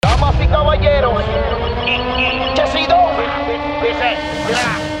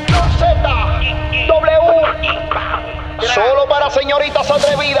señoritas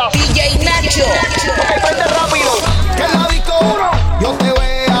atrevidas. DJ Nacho. Ok, prende rápido. Que en la disco yo te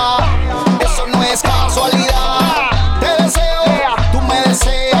vea, eso no es casualidad. Te deseo, tú me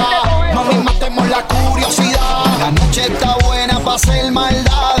deseas, mami, matemos la curiosidad. La noche está buena pa' hacer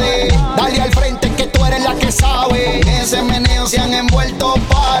maldades. Dale al frente que tú eres la que sabe. En ese meneo se han envuelto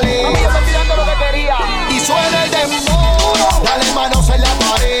pales. Mami, yo estoy tirando lo que quería. Y suena el dembow, dale manos en la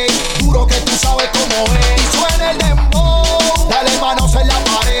pared, duro que tú sabes cómo es. Y suena el dembow, dale manos en la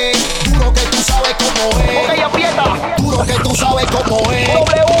pared, duro que tú sabes cómo es. Ok, aprieta. Duro que tú sabes cómo es.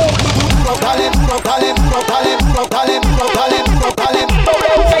 W. Duro, dale duro, dale duro, dale duro, dale duro, dale duro, dale duro.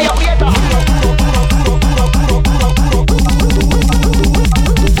 Ok, aprieta.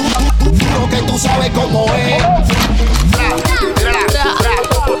 Duro que tú sabes cómo es.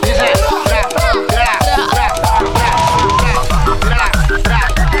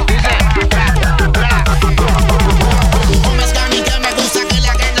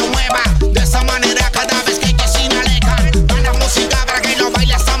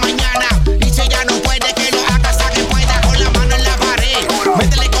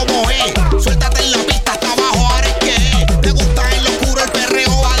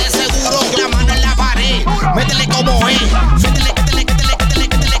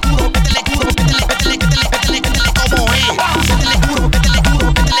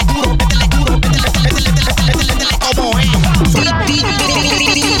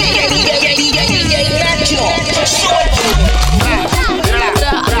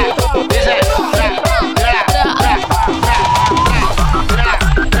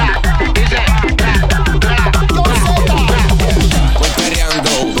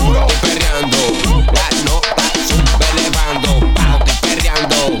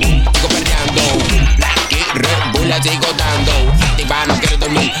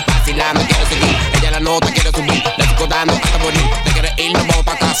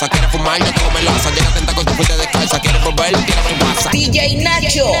 DJ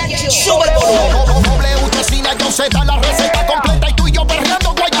Nacho, sube el volumen. W Cocina, yo sé da la receta completa y tú y yo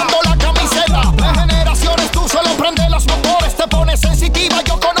perreando.